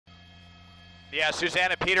Yeah,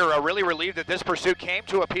 Suzanne and Peter are really relieved that this pursuit came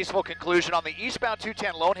to a peaceful conclusion on the eastbound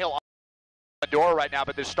 210 Lone Hill door right now,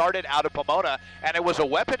 but this started out of Pomona, and it was a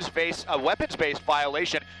weapons-based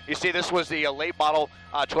violation. You see, this was the late model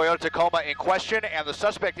Toyota Tacoma in question, and the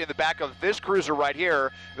suspect in the back of this cruiser right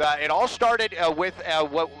here. It all started with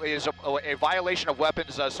what is a violation of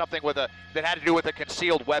weapons, something with that had to do with a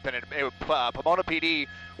concealed weapon. And Pomona PD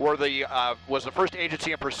was the first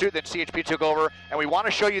agency in pursuit. Then CHP took over, and we want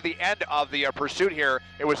to show you the end of the pursuit here.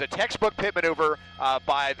 It was a textbook pit maneuver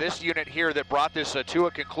by this unit here that brought this to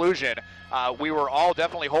a conclusion. We were all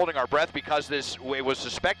definitely holding our breath because it was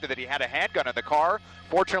suspected that he had a handgun in the car.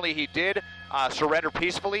 Fortunately, he did surrender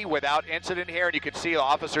peacefully without incident here, and you can see the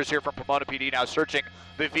officers here from Pomona PD now searching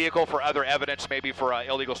the vehicle for other evidence, maybe for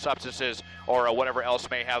illegal substances or whatever else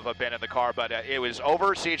may have been in the car. But it was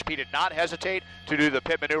over. CHP did not hesitate to do the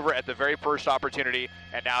pit maneuver at the very first opportunity,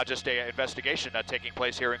 and now just an investigation taking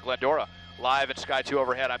place here in Glendora. Live in Sky 2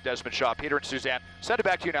 overhead, I'm Desmond Shaw. Peter and Suzanne, send it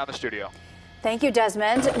back to you now in the studio. Thank you,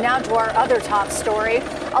 Desmond. Now to our other top story.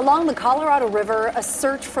 Along the Colorado River, a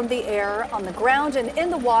search from the air, on the ground, and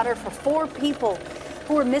in the water for 4 people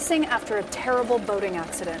who were missing after a terrible boating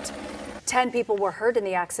accident. 10 people were hurt in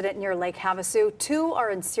the accident near Lake Havasu. 2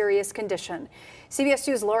 are in serious condition.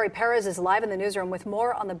 CBS2's Lori Perez is live in the newsroom with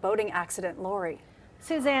more on the boating accident. Lori.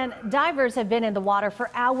 Suzanne, divers have been in the water for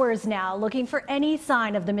hours now looking for any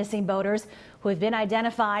sign of the missing boaters, who have been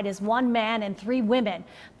identified as 1 man and 3 women.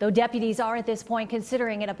 Though deputies are at this point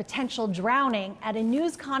considering it a potential drowning, at a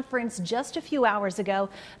news conference just a few hours ago,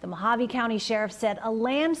 the Mojave County Sheriff said a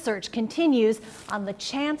land search continues on the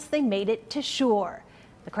chance they made it to shore.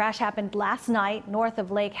 The crash happened last night north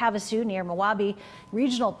of Lake Havasu near Mowabi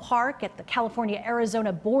Regional Park at the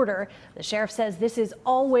California-Arizona border. The sheriff says this is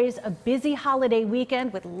always a busy holiday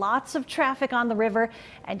weekend with lots of traffic on the river.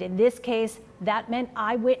 And in this case, that meant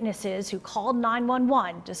eyewitnesses who called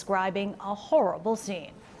 911 describing a horrible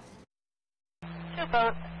scene. 2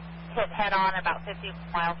 boats hit head on about 50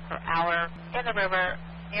 miles per hour in the river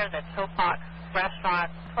near the Topak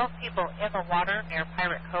restaurant. 12 people in the water near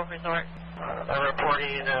Pirate Cove Resort. They're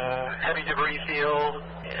reporting heavy debris field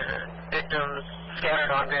and victims scattered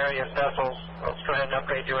on various vessels. Let's go ahead and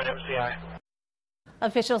upgrade to an MCI.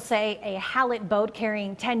 Officials say a Hallet boat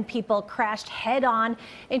carrying 10 people crashed head-on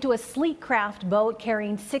into a sleek craft boat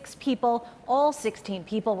carrying 6 people. All 16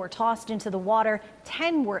 people were tossed into the water.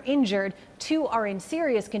 10 were injured. 2 are in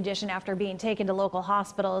serious condition after being taken to local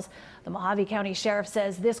hospitals. The Mojave County Sheriff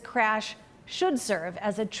says this crash should serve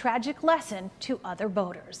as a tragic lesson to other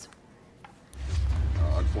boaters.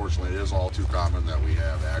 Unfortunately, it is all too common that we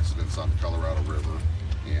have accidents on the Colorado River,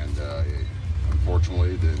 and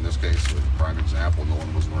unfortunately, in this case, a prime example, no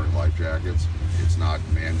one was wearing life jackets. It's not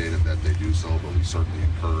mandated that they do so, but we certainly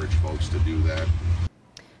encourage folks to do that.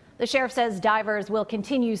 The sheriff says divers will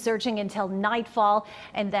continue searching until nightfall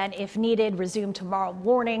and then, if needed, resume tomorrow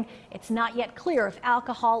morning. It's not yet clear if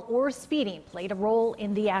alcohol or speeding played a role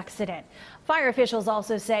in the accident. Fire officials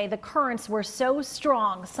also say the currents were so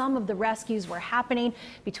strong, some of the rescues were happening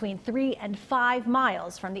between 3 and 5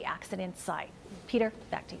 miles from the accident site. Peter,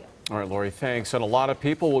 back to you. All right, Lori, thanks. And a lot of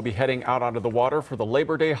people will be heading out onto the water for the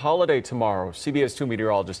Labor Day holiday tomorrow. CBS2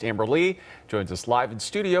 meteorologist Amber Lee joins us live in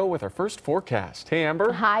studio with our first forecast. Hey,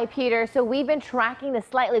 Amber. Hi, Peter. So we've been tracking the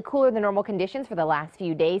slightly cooler than normal conditions for the last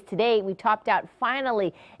few days. Today, we topped out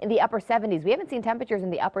finally in the upper 70s. We haven't seen temperatures in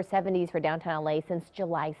the upper 70s for downtown LA since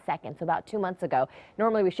July 2nd, so about 2 months ago.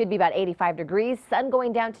 Normally, we should be about 85 degrees. Sun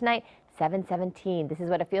going down tonight. 717. This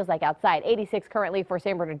is what it feels like outside. 86 currently for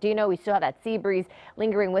San Bernardino. We still have that sea breeze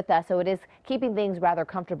lingering with us, so it is keeping things rather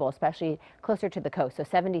comfortable, especially closer to the coast. So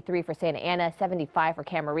 73 for Santa Ana, 75 for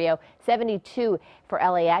Camarillo, 72 for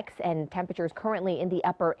LAX, and temperatures currently in the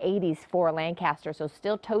upper 80s for Lancaster. So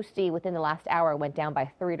still toasty. Within the last hour, went down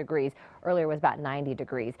by 3 degrees. Earlier was about 90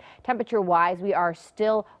 degrees. Temperature-wise, we are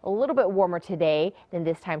still a little bit warmer today than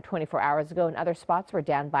this time 24 hours ago. And other spots were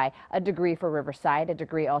down by a degree for Riverside, a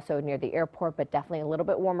degree also near the airport, but definitely a little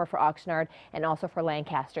bit warmer for Oxnard and also for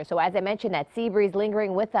Lancaster. So as I mentioned, that sea breeze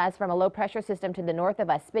lingering with us from a low pressure system to the north of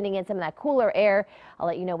us, spinning in some of that cooler air. I'll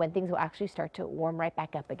let you know when things will actually start to warm right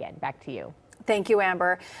back up again. Back to you. Thank you,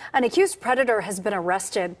 Amber. An accused predator has been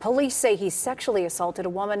arrested. Police say he sexually assaulted a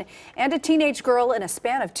woman and a teenage girl in a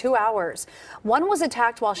span of 2 hours. One was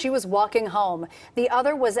attacked while she was walking home. The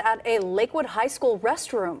other was at a Lakewood High School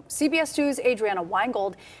restroom. CBS 2's Adriana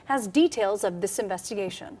Weingold has details of this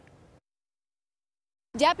investigation.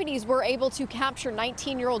 Deputies were able to capture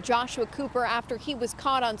 19-year-old Joshua Cooper after he was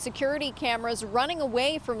caught on security cameras running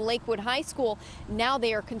away from Lakewood High School. Now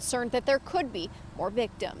they are concerned that there could be more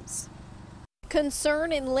victims.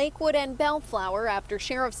 Concern in Lakewood and Bellflower after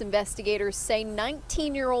sheriff's investigators say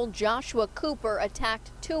 19-year-old Joshua Cooper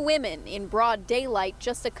attacked two women in broad daylight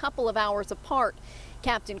just a couple of hours apart.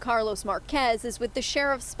 Captain Carlos Marquez is with the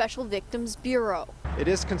Sheriff's Special Victims Bureau. It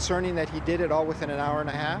is concerning that he did it all within an hour and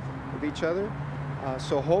a half of each other.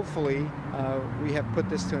 So hopefully we have put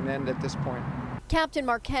this to an end at this point. Captain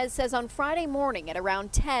Marquez says on Friday morning at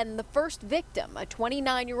around 10, the first victim, a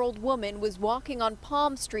 29-year-old woman, was walking on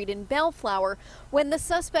Palm Street in Bellflower when the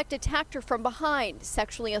suspect attacked her from behind,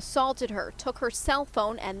 sexually assaulted her, took her cell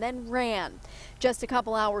phone, and then ran. Just a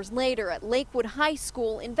couple hours later at Lakewood High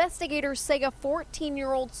School, investigators say a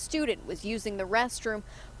 14-year-old student was using the restroom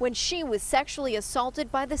when she was sexually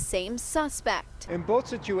assaulted by the same suspect. In both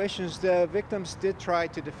situations, the victims did try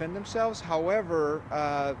to defend themselves.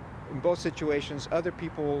 However, in both situations, other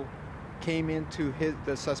people came into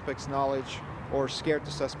the suspect's knowledge or scared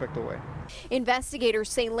the suspect away. Investigators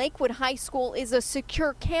say Lakewood High School is a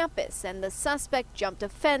secure campus and the suspect jumped a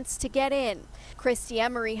fence to get in. Christy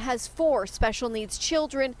Emery has 4 special needs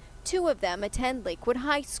children. 2 of them attend Lakewood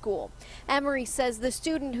High School. Emery says the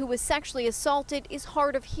student who was sexually assaulted is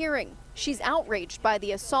hard of hearing. She's outraged by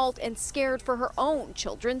the assault and scared for her own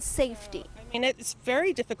children's safety. I mean, it's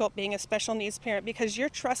very difficult being a special needs parent because you're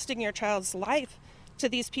trusting your child's life to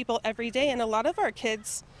these people every day. And a lot of our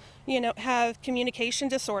kids, have communication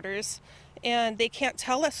disorders and they can't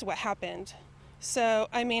tell us what happened. So,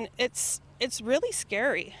 I mean, it's really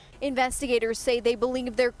scary. Investigators say they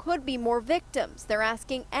believe there could be more victims. They're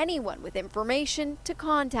asking anyone with information to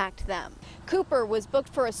contact them. Cooper was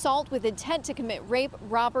booked for assault with intent to commit rape,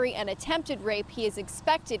 robbery, and attempted rape. He is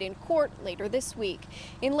expected in court later this week.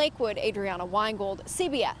 In Lakewood, Adriana Weingold,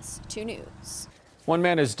 CBS 2 News. One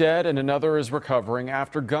man is dead and another is recovering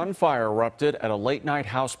after gunfire erupted at a late-night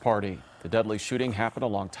house party. The deadly shooting happened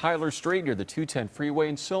along Tyler Street near the 210 freeway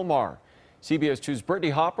in Sylmar. CBS 2's Brittany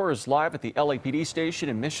Hopper is live at the LAPD station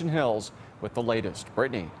in Mission Hills with the latest.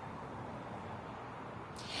 Brittany.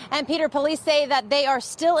 And Peter, police say that they are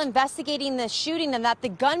still investigating the shooting and that the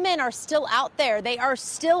gunmen are still out there. They are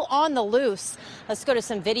still on the loose. Let's go to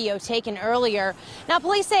some video taken earlier. Now,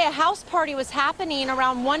 police say a house party was happening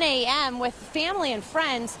around 1 a.m. with family and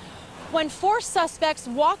friends when 4 suspects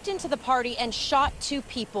walked into the party and shot 2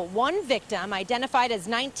 people. One victim, identified as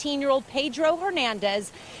 19-year-old Pedro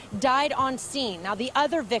Hernandez, died on scene. Now, the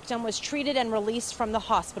other victim was treated and released from the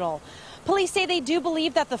hospital. Police say they do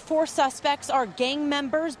believe that the 4 suspects are gang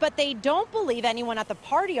members, but they don't believe anyone at the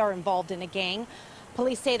party are involved in a gang.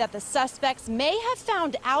 Police say that the suspects may have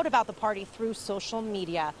found out about the party through social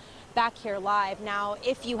media. Back here live now,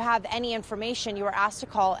 if you have any information, you are asked to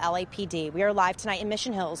call LAPD. We are live tonight in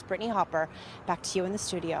Mission Hills. Brittany Hopper, back to you in the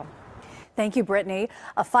studio. Thank you, Brittany.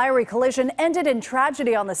 A fiery collision ended in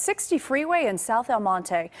tragedy on the 60 freeway in South El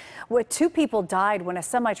Monte, where 2 people died when a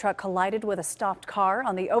semi-truck collided with a stopped car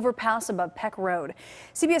on the overpass above Peck Road.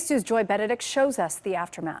 CBS 2's Joy Benedict shows us the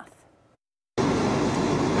aftermath.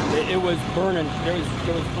 It was burning. There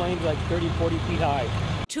was flames like 30, 40 feet high.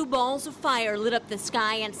 2 balls of fire lit up the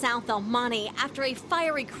sky in South El Monte after a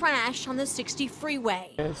fiery crash on the 60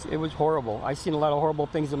 freeway. It was horrible. I've seen a lot of horrible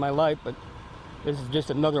things in my life, but this is just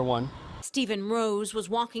another one. Stephen Rose was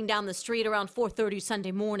walking down the street around 4:30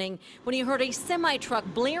 Sunday morning when he heard a semi-truck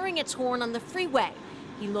blaring its horn on the freeway.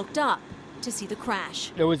 He looked up to see the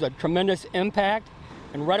crash. There was a tremendous impact,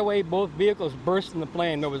 and right away both vehicles burst into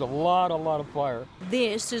flame. There was a lot of fire.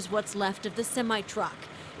 This is what's left of the semi-truck.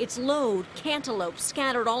 Its load, cantaloupe,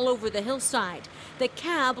 scattered all over the hillside. The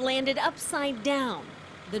cab landed upside down.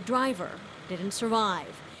 The driver didn't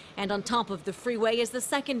survive. And on top of the freeway is the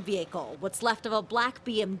second vehicle, what's left of a black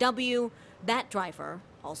BMW. That driver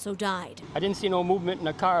also died. I didn't see no movement in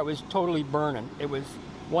the car. It was totally burning. It was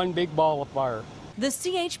one big ball of fire. The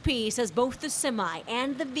CHP says both the semi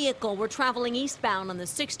and the vehicle were traveling eastbound on the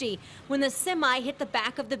 60 when the semi hit the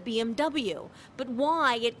back of the BMW. But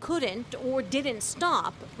why it couldn't or didn't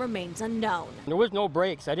stop remains unknown. There was no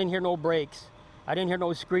brakes. I didn't hear no brakes. I didn't hear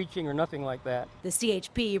no screeching or nothing like that. The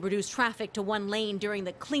CHP reduced traffic to 1 lane during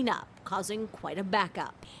the cleanup, causing quite a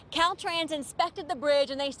backup. Caltrans inspected the bridge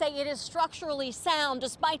and they say it is structurally sound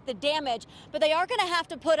despite the damage, but they are going to have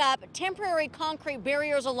to put up temporary concrete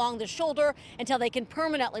barriers along the shoulder until they can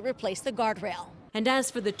permanently replace the guardrail. And as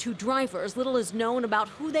for the 2 drivers, little is known about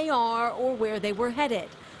who they are or where they were headed.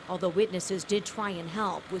 Although witnesses did try and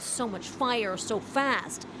help with so much fire so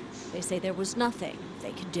fast, they say there was nothing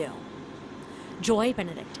they could do. Joy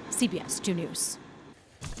Benedict, CBS 2 News.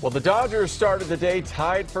 Well, the Dodgers started the day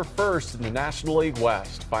tied for first in the National League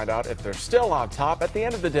West. Find out if they're still on top at the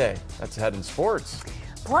end of the day. That's ahead in sports.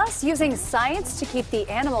 Plus, using science to keep the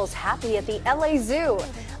animals happy at the LA Zoo.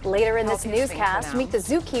 Later in this newscast, meet the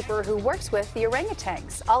zookeeper who works with the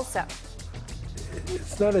orangutans. Also,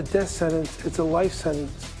 it's not a death sentence, it's a life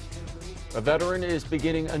sentence. A veteran is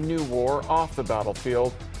beginning a new war off the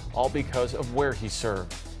battlefield, all because of where he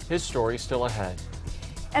served. His story still ahead.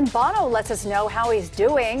 and Bono lets us know how he's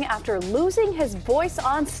doing after losing his voice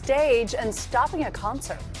on stage and stopping a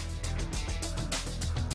concert.